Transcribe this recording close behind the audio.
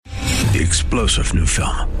The explosive new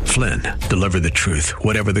film, Flynn, deliver the truth,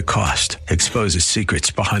 whatever the cost, exposes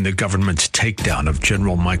secrets behind the government's takedown of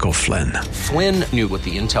General Michael Flynn. Flynn knew what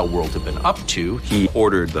the intel world had been up to. He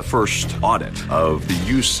ordered the first audit of the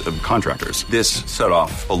use of contractors. This set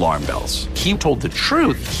off alarm bells. He told the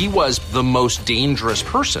truth. He was the most dangerous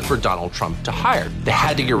person for Donald Trump to hire. They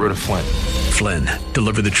had to get rid of Flynn. Flynn,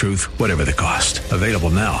 deliver the truth, whatever the cost. Available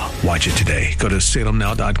now. Watch it today. Go to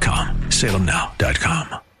salemnow.com.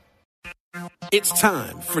 salemnow.com. It's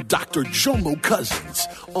time for Dr. Jomo Cousins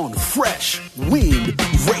on Fresh Wind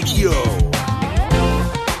Radio.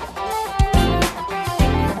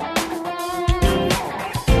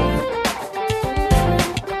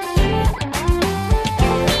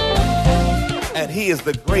 And he is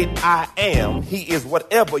the great I am. He is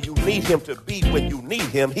whatever you need him to be when you need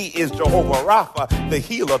him. He is Jehovah Rapha, the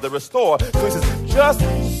healer, the restorer. So he says, just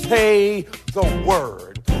say the word.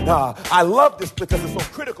 I love this because it's so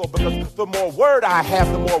critical, because the more word I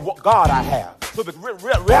have, the more God I have. So the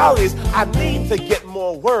reality is I need to get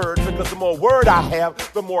more word, because the more word I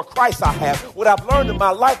have, the more Christ I have. What I've learned in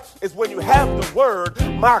my life is when you have the word,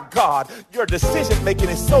 my God, your decision making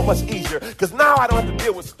is so much easier, because now I don't have to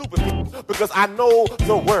deal with stupid people because I know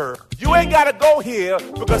the word. You ain't got to go here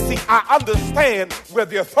because, see, I understand where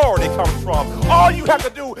the authority comes from. All you have to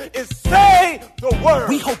do is say the word.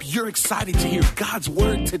 We hope you're excited to hear God's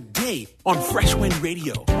word today on Fresh Wind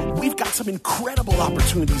Radio. We've got some incredible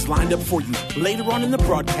opportunities lined up for you later on in the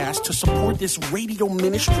broadcast to support this radio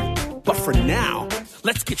ministry. But for now,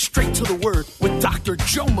 let's get straight to the word with Dr.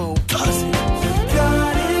 Jomo Cousins.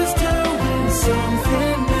 God is doing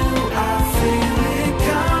something new. I feel it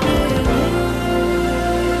coming.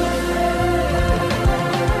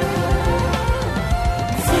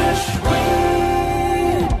 Fresh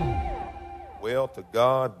Wind. Well, to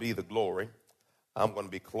God be the glory. I'm going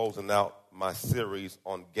to be closing out my series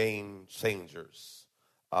on game changers.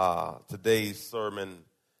 Today's sermon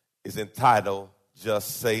is entitled,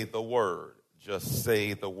 Just Say the Word. Just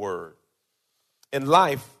say the word. In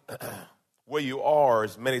life, where you are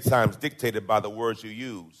is many times dictated by the words you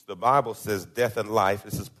use. The Bible says death and life,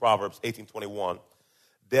 this is Proverbs 18:21,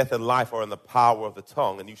 death and life are in the power of the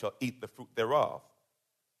tongue, and you shall eat the fruit thereof.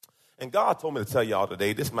 And God told me to tell y'all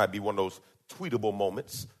today, this might be one of those tweetable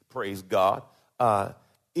moments, praise God.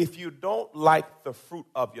 If you don't like the fruit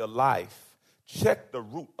of your life, check the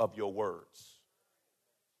root of your words.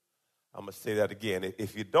 I'm going to say that again.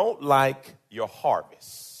 If you don't like your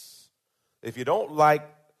harvest, if you don't like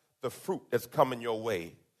the fruit that's coming your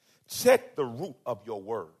way, check the root of your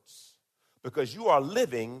words, because you are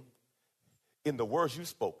living in the words you've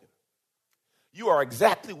spoken. You are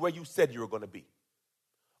exactly where you said you were going to be.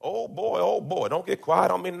 Oh boy, don't get quiet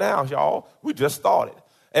on me now, y'all. We just started.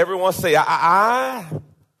 Everyone say, I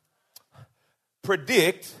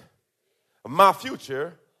predict my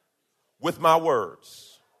future with my words.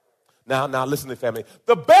 Now listen to me, family.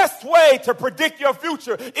 The best way to predict your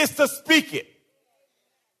future is to speak it.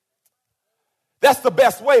 That's the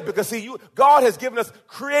best way, because see, God has given us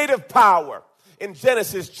creative power. In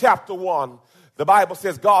Genesis chapter 1, the Bible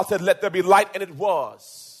says, God said, let there be light, and it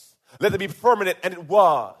was. Let there be firmament, and it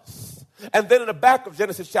was. And then in the back of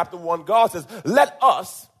Genesis chapter 1, God says, let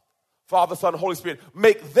us, Father, Son, Holy Spirit,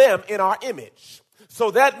 make them in our image.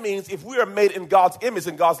 So that means if we are made in God's image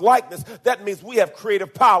and God's likeness, that means we have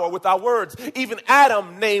creative power with our words. Even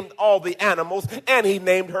Adam named all the animals, and he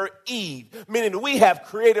named her Eve, meaning we have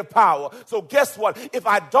creative power. So guess what? If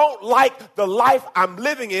I don't like the life I'm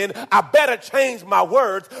living in, I better change my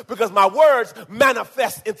words, because my words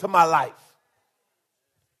manifest into my life.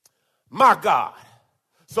 My God.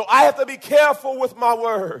 So I have to be careful with my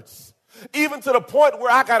words, even to the point where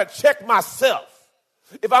I got to check myself.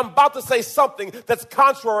 If I'm about to say something that's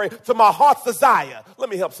contrary to my heart's desire, let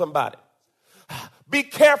me help somebody. Be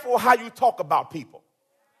careful how you talk about people.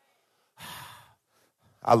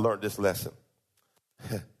 I learned this lesson.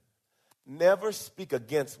 Never speak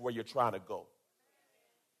against where you're trying to go.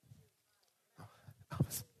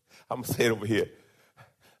 I'm going to say it over here.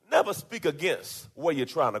 Never speak against where you're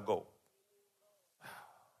trying to go.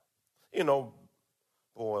 You know,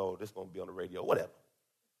 boy, this is going to be on the radio, whatever.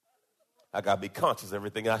 I got to be conscious of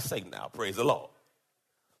everything I say now. Praise the Lord.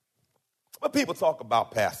 But people talk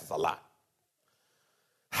about pastors a lot.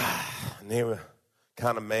 And they were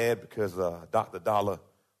kind of mad because Dr. Dollar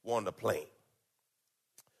won the plane.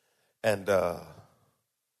 And,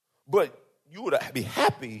 but you would be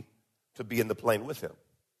happy to be in the plane with him.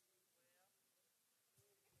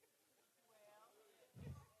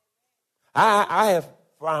 I have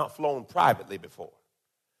flown privately before.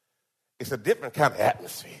 It's a different kind of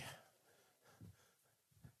atmosphere.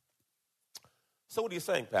 So what are you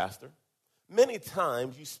saying, Pastor? many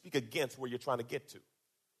times you speak against where you're trying to get to.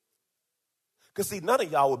 Because, see, none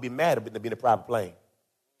of y'all would be mad at being in a private plane.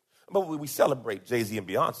 But we celebrate Jay-Z and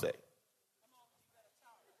Beyonce.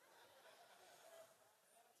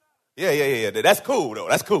 Yeah. That's cool, though.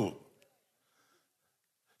 That's cool.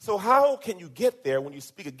 So how can you get there when you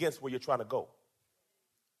speak against where you're trying to go?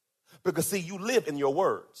 Because, see, you live in your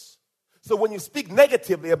words. So when you speak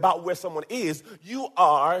negatively about where someone is, you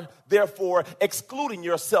are, therefore, excluding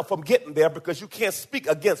yourself from getting there because you can't speak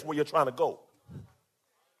against where you're trying to go.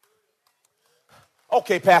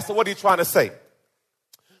 Okay, Pastor, what are you trying to say?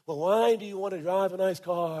 Well, why do you want to drive a nice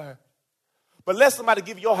car? But let somebody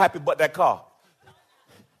give you your happy butt that car.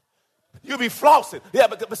 You'll be flossing. Yeah,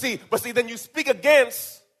 but see, then you speak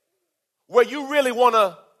against where you really want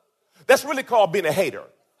to. That's really called being a hater.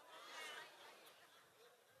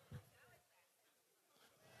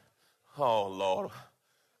 Oh, Lord.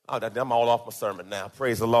 I'm all off my sermon now.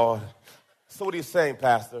 Praise the Lord. So what are you saying,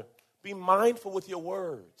 Pastor? Be mindful with your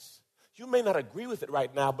words. You may not agree with it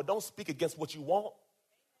right now, but don't speak against what you want.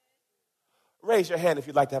 Raise your hand if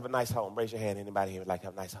you'd like to have a nice home. Raise your hand. Anybody here would like to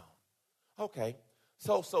have a nice home? Okay.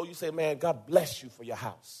 So you say, man, God bless you for your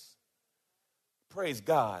house. Praise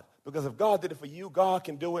God. Because if God did it for you, God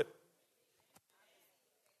can do it.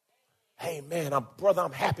 Hey, man, brother,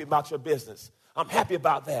 I'm happy about your business. I'm happy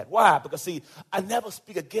about that. Why? Because, see, I never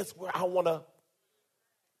speak against where I want to.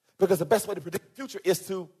 Because the best way to predict the future is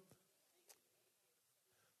to.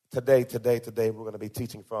 Today, we're going to be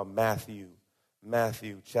teaching from Matthew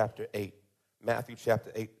chapter 8. Matthew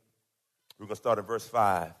chapter 8. We're going to start at verse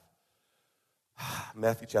 5.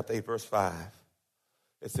 Matthew chapter 8, verse 5.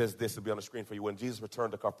 It says this, will be on the screen for you. When Jesus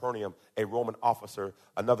returned to Capernaum, a Roman officer,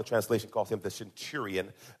 another translation calls him the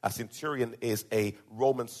centurion. A centurion is a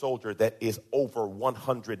Roman soldier that is over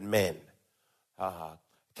 100 men.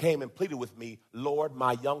 Came and pleaded with me, Lord,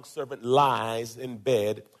 my young servant lies in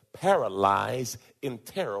bed, paralyzed in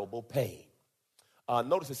terrible pain.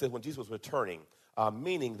 Notice it says when Jesus was returning,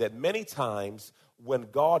 meaning that many times when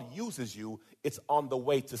God uses you, it's on the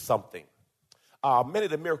way to something. Many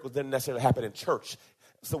of the miracles didn't necessarily happen in church.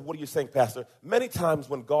 So what are you saying, Pastor? Many times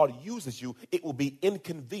when God uses you, it will be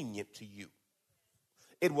inconvenient to you.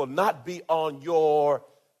 It will not be on your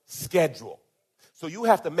schedule. So you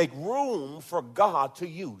have to make room for God to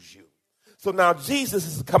use you. So now Jesus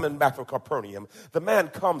is coming back from Capernaum. The man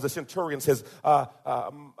comes, the centurion says,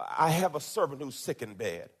 I have a servant who's sick in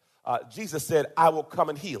bed. Jesus said, I will come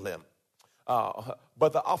and heal him.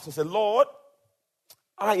 But the officer said, Lord,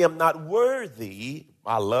 I am not worthy.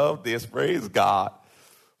 I love this, praise God,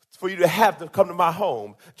 for you to have to come to my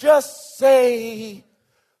home. Just say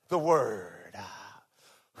the word.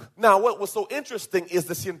 Now, what was so interesting is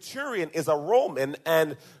the centurion is a Roman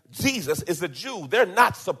and Jesus is a Jew. They're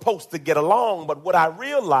not supposed to get along, but what I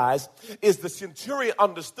realized is the centurion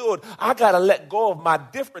understood I got to let go of my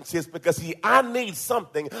differences because, see, I need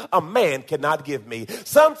something a man cannot give me.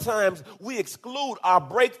 Sometimes we exclude our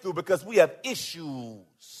breakthrough because we have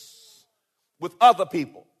issues with other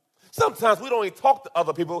people. Sometimes we don't even talk to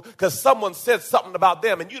other people because someone said something about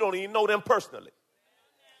them and you don't even know them personally.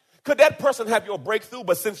 Could that person have your breakthrough,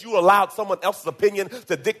 but since you allowed someone else's opinion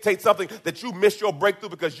to dictate something that you missed your breakthrough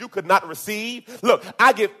because you could not receive? Look,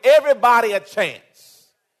 I give everybody a chance.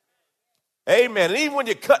 Amen. And even when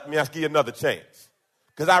you cut me, I give you another chance.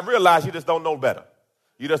 Because I realize you just don't know better.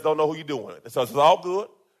 You just don't know who you're doing with. So it's all good.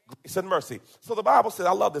 Grace and mercy. So the Bible says,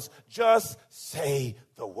 I love this, just say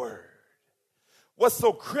the word. What's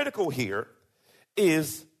so critical here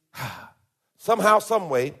is somehow,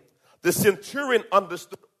 some way, the centurion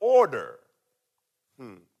understood order.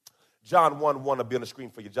 John 1:1 will be on the screen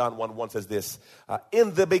for you. John 1:1 says this.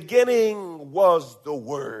 In the beginning was the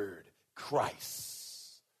Word,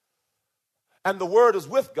 Christ. And the Word is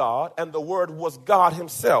with God, and the Word was God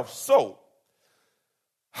himself. So,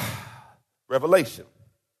 Revelation.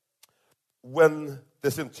 When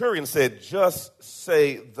the centurion said, just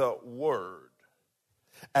say the word.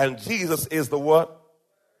 And Jesus is the what?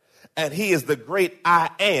 And he is the great I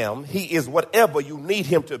am. He is whatever you need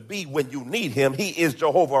him to be when you need him. He is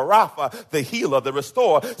Jehovah Rapha, the healer, the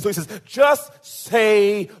restorer. So he says, just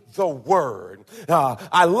say the word.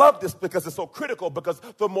 I love this because it's so critical, because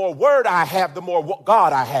the more word I have, the more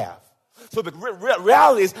God I have. So the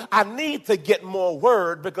reality is I need to get more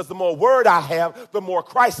word, because the more word I have, the more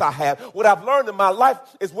Christ I have. What I've learned in my life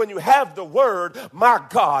is when you have the word, my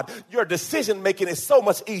God, your decision making is so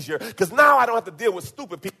much easier, because now I don't have to deal with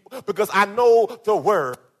stupid people because I know the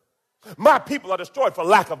word. My people are destroyed for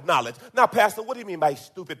lack of knowledge. Now, Pastor, what do you mean by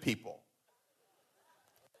stupid people?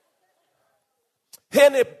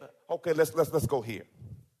 Okay, let's go here.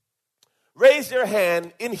 Raise your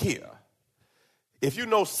hand in here If you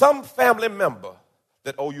know some family member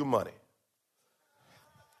that owe you money,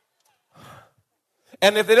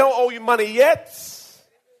 and if they don't owe you money yet,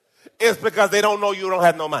 it's because they don't know you don't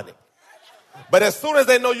have no money. But as soon as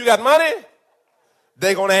they know you got money,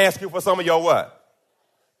 they're going to ask you for some of your what?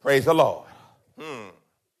 Praise the Lord.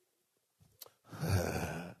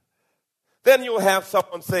 Then you'll have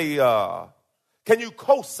someone say, can you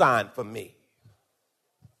co-sign for me?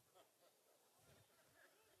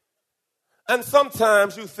 And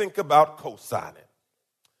sometimes you think about co-signing.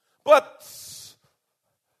 But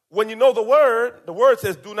when you know the word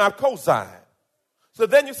says do not co-sign. So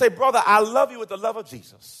then you say, brother, I love you with the love of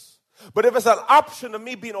Jesus. But if it's an option of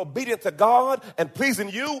me being obedient to God and pleasing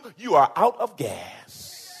you, you are out of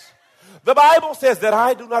gas. The Bible says that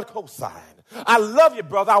I do not co-sign. I love you,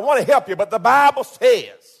 brother. I want to help you, but the Bible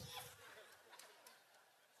says.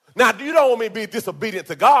 Now, you don't want me to be disobedient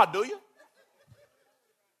to God, do you?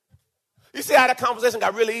 You see how that conversation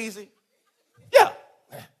got really easy? Yeah.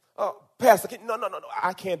 Pastor, no,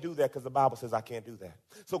 I can't do that because the Bible says I can't do that.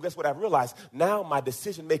 So guess what I realized? Now my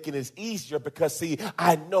decision making is easier because, see,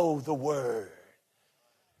 I know the word.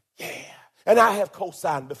 Yeah. And I have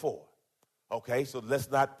co-signed before. Okay, so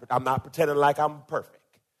I'm not pretending like I'm perfect.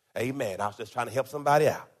 Amen. I was just trying to help somebody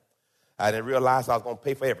out. I didn't realize I was going to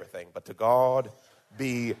pay for everything, but to God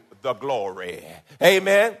be the glory.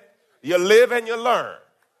 Amen. You live and you learn.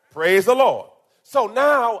 Praise the Lord. So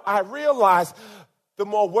now I realize the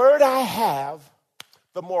more word I have,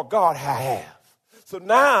 the more God I have. So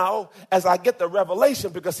now, as I get the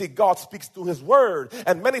revelation, because, see, God speaks through his word,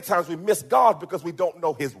 and many times we miss God because we don't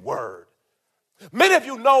know his word. Many of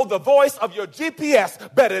you know the voice of your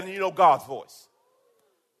GPS better than you know God's voice.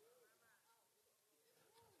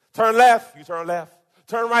 Turn left, you turn left.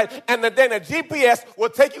 Turn right, and then the GPS will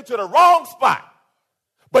take you to the wrong spot.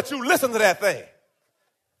 But you listen to that thing.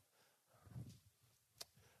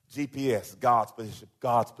 GPS,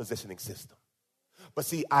 God's positioning system. But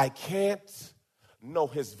see, I can't know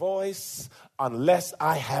his voice unless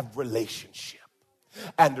I have relationship.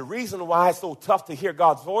 And the reason why it's so tough to hear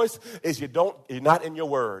God's voice is you're not in your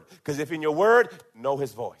word. Because if in your word, know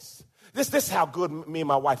his voice. This is how good me and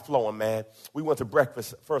my wife flowing, man. We went to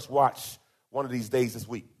breakfast, First Watch, one of these days this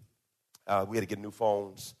week. We had to get new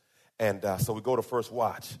phones. And so we go to First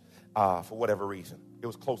Watch for whatever reason. It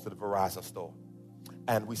was close to the Verizon store.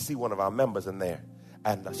 And we see one of our members in there.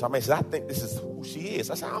 And Charmaine said, I think this is who she is.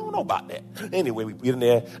 I said, I don't know about that. Anyway, we get in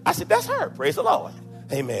there. I said, that's her. Praise the Lord.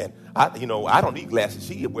 Amen. I don't need glasses.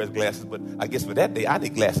 She wears glasses, but I guess for that day, I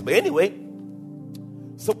need glasses. But anyway,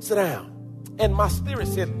 so sit down. And my spirit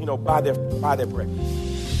said, buy their breakfast.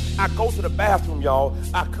 I go to the bathroom, y'all.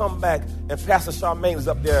 I come back, and Pastor Charmaine is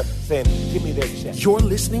up there saying, give me their check. You're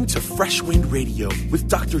listening to Fresh Wind Radio with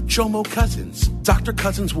Dr. Jomo Cousins. Dr.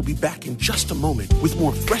 Cousins will be back in just a moment with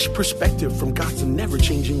more fresh perspective from God's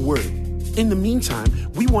never-changing word. In the meantime,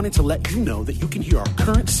 we wanted to let you know that you can hear our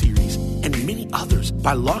current series and many others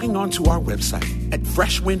by logging on to our website at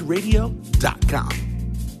freshwindradio.com.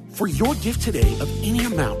 For your gift today of any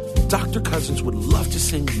amount, Dr. Cousins would love to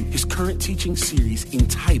send you his current teaching series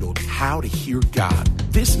entitled How to Hear God.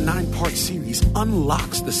 This 9-part series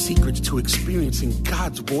unlocks the secrets to experiencing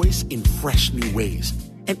God's voice in fresh new ways,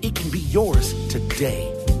 and it can be yours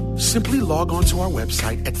today. Simply log on to our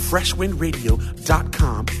website at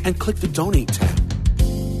freshwindradio.com and click the Donate tab.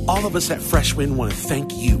 All of us at Fresh Wind want to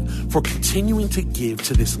thank you for continuing to give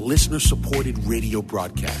to this listener-supported radio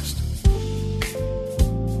broadcast.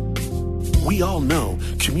 We all know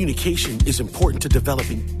communication is important to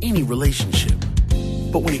developing any relationship.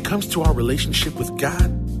 But when it comes to our relationship with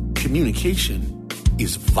God, communication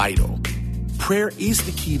is vital. Prayer is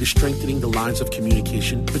the key to strengthening the lines of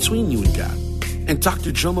communication between you and God. And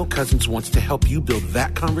Dr. Jomo Cousins wants to help you build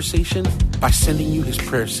that conversation by sending you his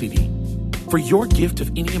prayer CD. For your gift of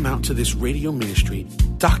any amount to this radio ministry,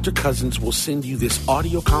 Dr. Cousins will send you this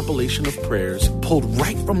audio compilation of prayers pulled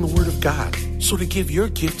right from the Word of God. So to give your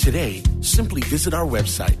gift today, simply visit our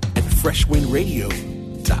website at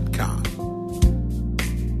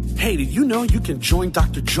freshwindradio.com. Hey, did you know you can join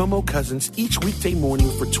Dr. Jomo Cousins each weekday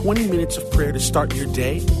morning for 20 minutes of prayer to start your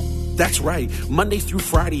day? That's right. Monday through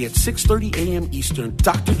Friday at 6:30 a.m. Eastern,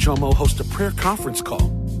 Dr. Jomo hosts a prayer conference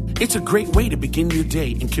call. It's a great way to begin your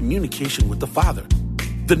day in communication with the Father.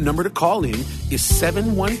 The number to call in is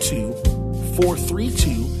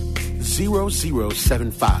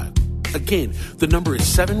 712-432-0075. Again, the number is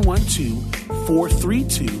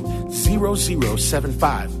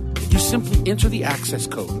 712-432-0075. You simply enter the access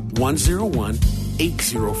code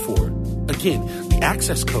 101804. Again, the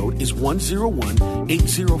access code is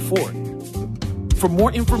 101804. For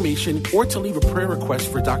more information or to leave a prayer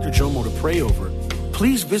request for Dr. Jomo to pray over,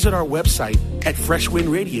 please visit our website at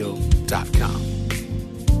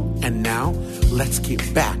freshwindradio.com. And now, let's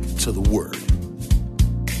get back to the Word.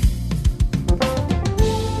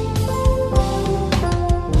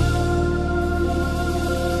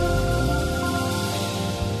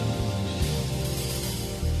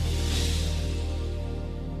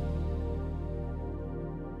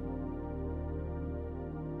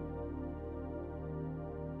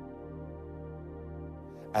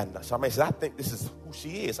 And Charmaine said, I think this is who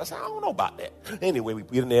she is. I said, I don't know about that. Anyway, we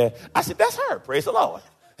get in there. I said, that's her. Praise the Lord.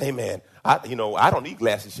 Amen. I don't need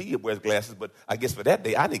glasses. She wears glasses, but I guess for that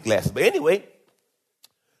day, I need glasses. But anyway,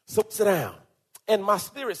 so sit down. And my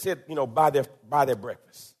spirit said, buy their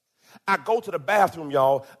breakfast. I go to the bathroom,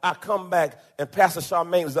 y'all. I come back, and Pastor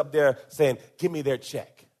Charmaine is up there saying, give me their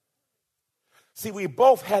check. See, we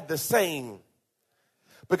both had the same,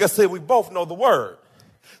 because we both know the word.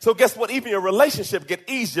 So guess what? Even your relationship get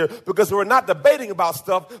easier because we're not debating about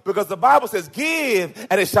stuff, because the Bible says, give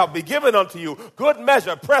and it shall be given unto you. Good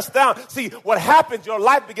measure, pressed down. See, what happens, your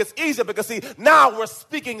life gets easier because, now we're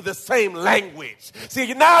speaking the same language.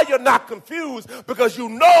 See, now you're not confused because you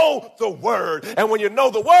know the word. And when you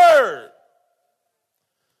know the word,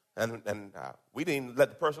 and we didn't even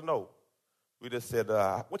let the person know. We just said,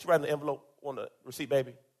 what you write in the envelope on the receipt,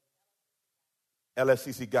 baby?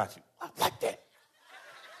 LFCC got you. I like that.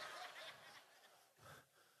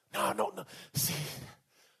 No. See,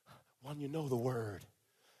 when you know the word,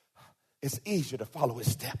 it's easier to follow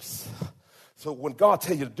his steps. So when God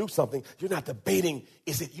tells you to do something, you're not debating,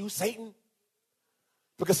 is it you, Satan?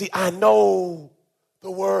 Because, I know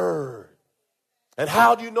the word. And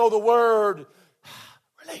how do you know the word?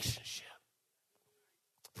 Relationship.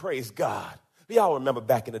 Praise God. Y'all remember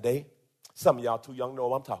back in the day? Some of y'all too young know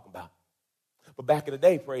what I'm talking about. But back in the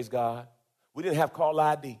day, praise God, we didn't have call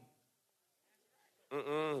ID.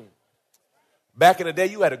 Back in the day,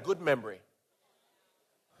 you had a good memory.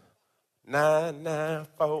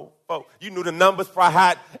 9944. You knew the numbers for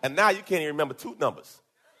heart, and now you can't even remember two numbers.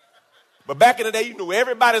 But back in the day, you knew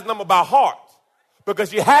everybody's number by heart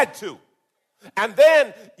because you had to. And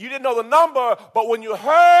then you didn't know the number, but when you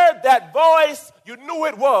heard that voice, you knew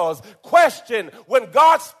it was. Question, when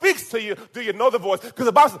God speaks to you, do you know the voice? Because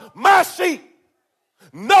the Bible says, my sheep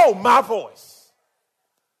know my voice.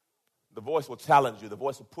 The voice will challenge you. The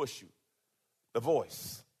voice will push you. The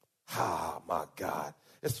voice. My God.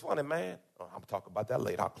 It's funny, man. I'm talking about that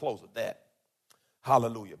later. I'll close with that.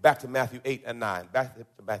 Hallelujah. Back to Matthew 8 and 9. Back to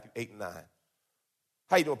Matthew 8 and 9.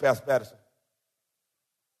 How you doing, Pastor Patterson?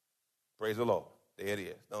 Praise the Lord. There it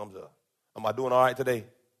is. Thumbs up. Am I doing all right today?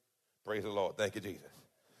 Praise the Lord. Thank you, Jesus.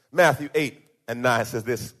 Matthew 8 and 9 says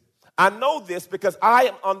this. I know this because I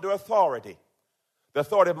am under authority. The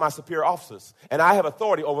authority of my superior officers, and I have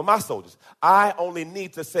authority over my soldiers. I only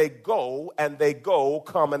need to say go, and they go,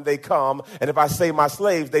 come, and they come. And if I say my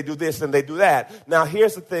slaves, they do this and they do that. Now,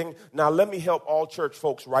 here's the thing. Now, let me help all church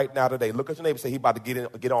folks right now today. Look at your neighbor and say, he's about to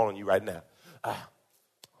get on you right now.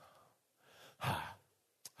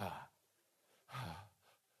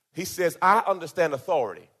 He says, I understand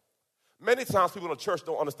authority. Many times people in the church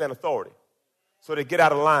don't understand authority, so they get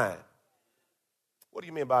out of line. What do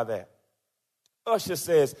you mean by that? Usher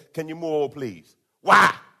says, can you move over, please?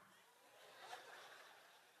 Why?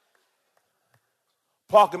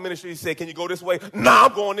 Parking ministry said, can you go this way? No,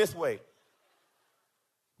 I'm going this way.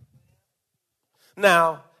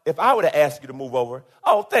 Now, if I were to ask you to move over,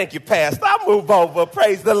 oh, thank you, Pastor, I'll move over.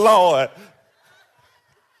 Praise the Lord.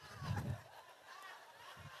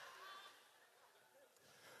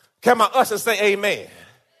 Can my usher say amen?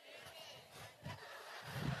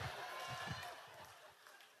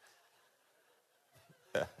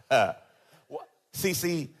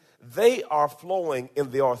 See, they are flowing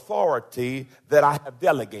in the authority that I have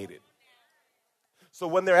delegated. So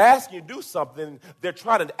when they're asking you to do something, they're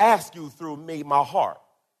trying to ask you through me, my heart.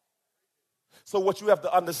 So what you have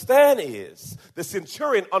to understand is the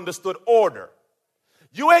centurion understood order.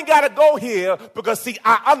 You ain't got to go here because,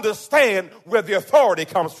 I understand where the authority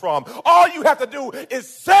comes from. All you have to do is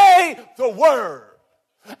say the word.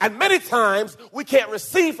 And many times we can't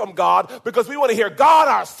receive from God because we want to hear God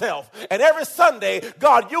ourselves. And every Sunday,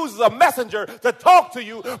 God uses a messenger to talk to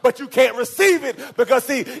you, but you can't receive it because,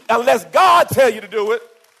 unless God tells you to do it.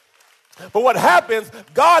 But what happens,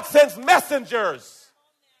 God sends messengers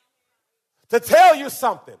to tell you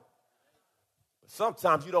something. But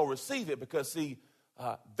sometimes you don't receive it because,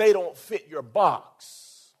 they don't fit your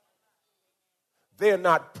box. They're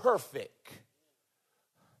not perfect.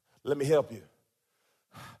 Let me help you.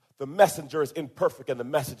 The messenger is imperfect and the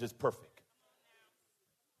message is perfect.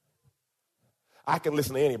 I can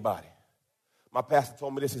listen to anybody. My pastor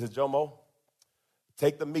told me this. He said, Jomo,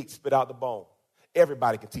 take the meat, spit out the bone.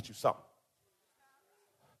 Everybody can teach you something.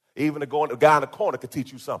 Even the guy in the corner can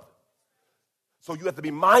teach you something. So you have to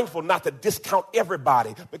be mindful not to discount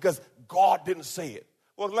everybody because God didn't say it.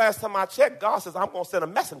 Well, last time I checked, God says, I'm going to send a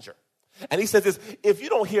messenger. And he says this, if you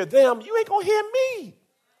don't hear them, you ain't going to hear me.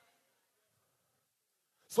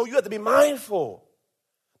 So you have to be mindful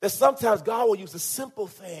that sometimes God will use the simple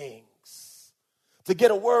things to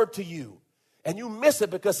get a word to you. And you miss it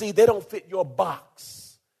because, see, they don't fit your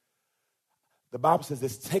box. The Bible says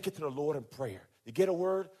this, take it to the Lord in prayer. You get a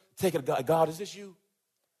word, take it to God. God, is this you?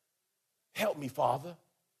 Help me, Father.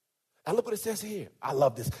 And look what it says here. I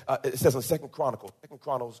love this. It says in 2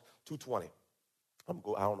 Chronicles 2:20. I don't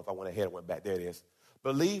know if I went ahead or went back. There it is.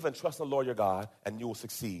 Believe and trust in the Lord your God, and you will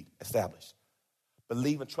succeed. Established.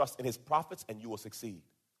 Believe and trust in his prophets, and you will succeed.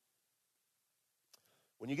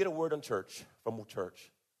 When you get a word from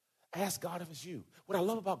church, ask God if it's you. What I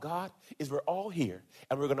love about God is we're all here,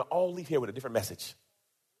 and we're going to all leave here with a different message.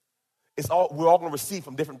 We're all going to receive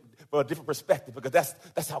from a different perspective because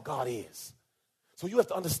that's how God is. So you have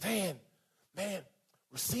to understand, man,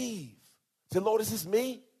 receive. Say, Lord, is this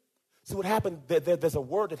me? See what happened? There's a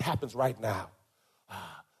word that happens right now,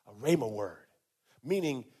 a rhema word,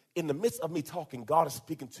 meaning in the midst of me talking, God is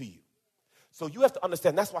speaking to you. So you have to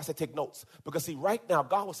understand, that's why I say take notes. Because see, right now,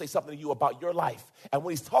 God will say something to you about your life. And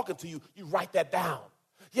when he's talking to you, you write that down.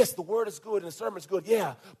 Yes, the word is good and the sermon is good,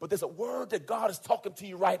 yeah. But there's a word that God is talking to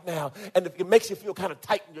you right now. And it makes you feel kind of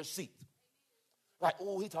tight in your seat. Like,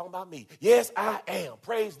 oh, he's talking about me. Yes, I am.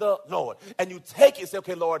 Praise the Lord. And you take it and say,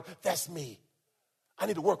 okay, Lord, that's me. I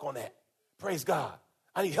need to work on that. Praise God.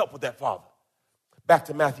 I need help with that, Father. Back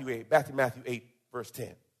to Matthew 8, verse 10.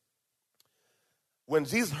 When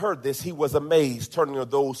Jesus heard this, he was amazed, turning to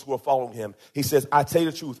those who were following him. He says, I tell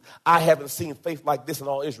you the truth, I haven't seen faith like this in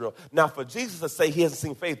all Israel. Now, for Jesus to say he hasn't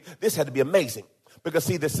seen faith, this had to be amazing. Because,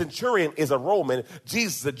 see, the centurion is a Roman,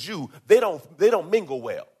 Jesus is a Jew. They don't mingle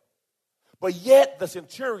well. But yet the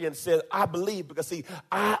centurion says, I believe because, see,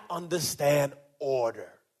 I understand order.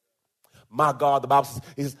 My God, the Bible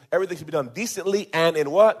says everything should be done decently and in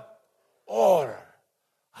what? Order.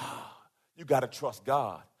 You got to trust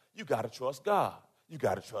God. You got to trust God. You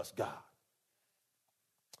got to trust God.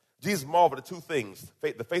 Jesus marveled at two things,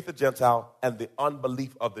 the faith of the Gentile and the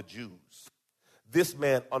unbelief of the Jews. This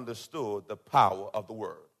man understood the power of the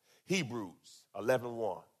word. Hebrews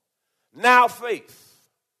 11:1. Now faith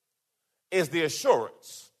is the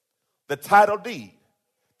assurance, the title deed,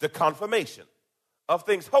 the confirmation of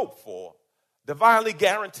things hoped for, divinely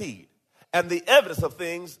guaranteed, and the evidence of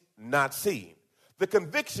things not seen. The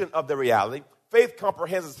conviction of the reality, faith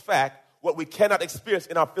comprehends as fact what we cannot experience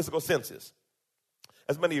in our physical senses.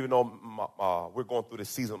 As many of you know, we're going through this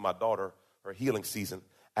season with my daughter, her healing season,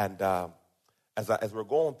 and as we're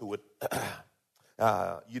going through it,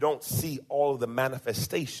 you don't see all of the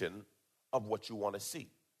manifestation of what you want to see.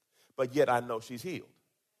 But yet I know she's healed.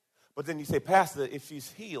 But then you say, Pastor, if she's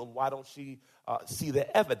healed, why don't she see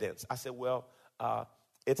the evidence? I said, well,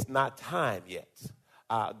 it's not time yet.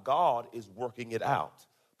 God is working it out.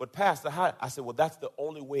 But Pastor, how? I said, well, that's the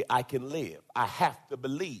only way I can live. I have to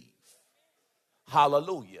believe.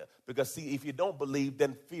 Hallelujah. Because, see, if you don't believe,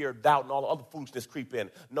 then fear, doubt, and all the other foolishness creep in.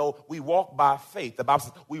 No, we walk by faith. The Bible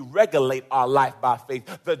says we regulate our life by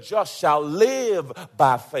faith. The just shall live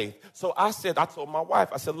by faith. So I told my wife,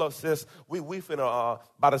 I said, look, sis, we finna,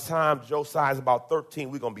 by the time Josiah's about 13,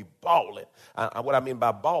 we're going to be balling. What I mean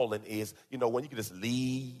by balling is, you know, when you can just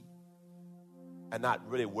leave and not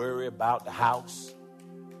really worry about the house.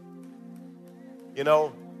 You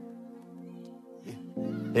know?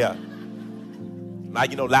 Yeah.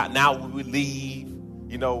 Like, you know, now when we leave,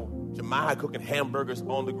 you know, Jemiah cooking hamburgers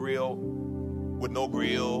on the grill with no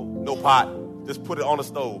grill, no pot. Just put it on the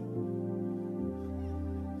stove.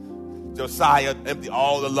 Josiah empty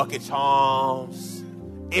all the Lucky Charms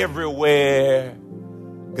everywhere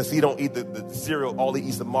because he don't eat the cereal. All he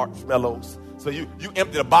eats the marshmallows. So you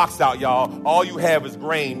empty the box out, y'all. All you have is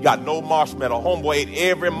grain. You got no marshmallow. Homeboy ate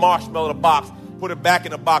every marshmallow in the box. Put it back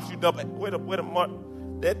in the box. You dump it. Wait a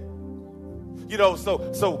that. You know,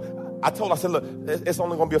 so I told her, I said, look, it's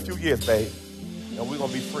only going to be a few years, babe, and we're going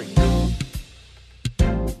to be free.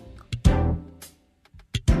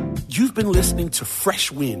 You've been listening to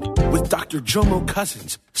Fresh Wind with Dr. Jomo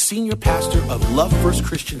Cousins, Senior Pastor of Love First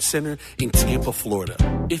Christian Center in Tampa, Florida.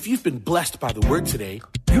 If you've been blessed by the word today,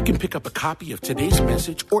 you can pick up a copy of today's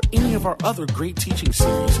message or any of our other great teaching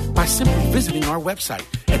series by simply visiting our website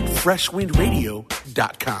at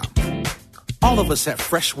freshwindradio.com. All of us at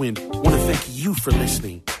Fresh Wind want to thank you for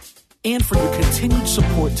listening. and for your continued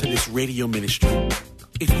support to this radio ministry.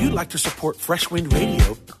 If you'd like to support Fresh Wind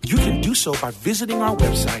Radio, you can do so by visiting our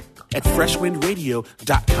website at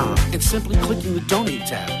freshwindradio.com and simply clicking the Donate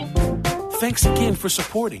tab. Thanks again for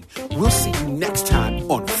supporting. We'll see you next time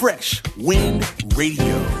on Fresh Wind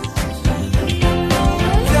Radio.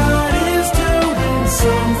 God is doing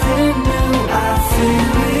something new. I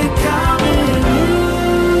feel it coming.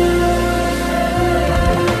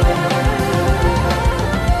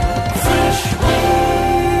 Fresh Wind.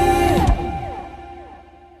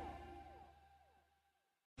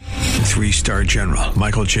 3-star General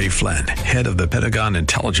Michael J. Flynn, head of the Pentagon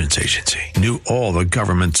Intelligence Agency, knew all the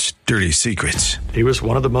government's dirty secrets. He was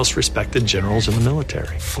one of the most respected generals in the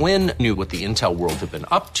military. Flynn knew what the intel world had been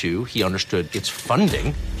up to. He understood its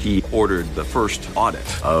funding. He ordered the first audit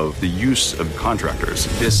of the use of contractors.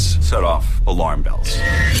 This set off alarm bells.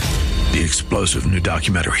 The explosive new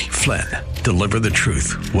documentary, Flynn, Deliver the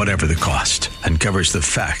Truth, Whatever the Cost, uncovers the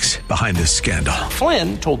facts behind this scandal.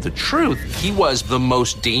 Flynn told the truth. He was the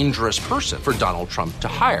most dangerous person for Donald Trump to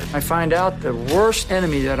hire. I find out the worst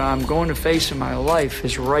enemy that I'm going to face in my life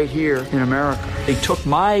is right here in America. They took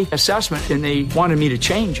my assessment and they wanted me to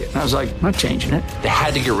change it. And I was like, I'm not changing it. They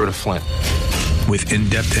had to get rid of Flynn. With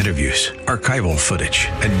in-depth interviews, archival footage,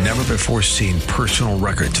 and never-before-seen personal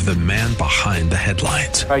records of the man behind the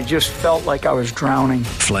headlines. I just felt like I was drowning.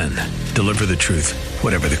 Flynn, Deliver the Truth,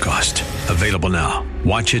 Whatever the Cost. Available now.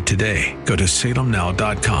 Watch it today. Go to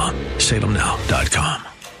salemnow.com. salemnow.com.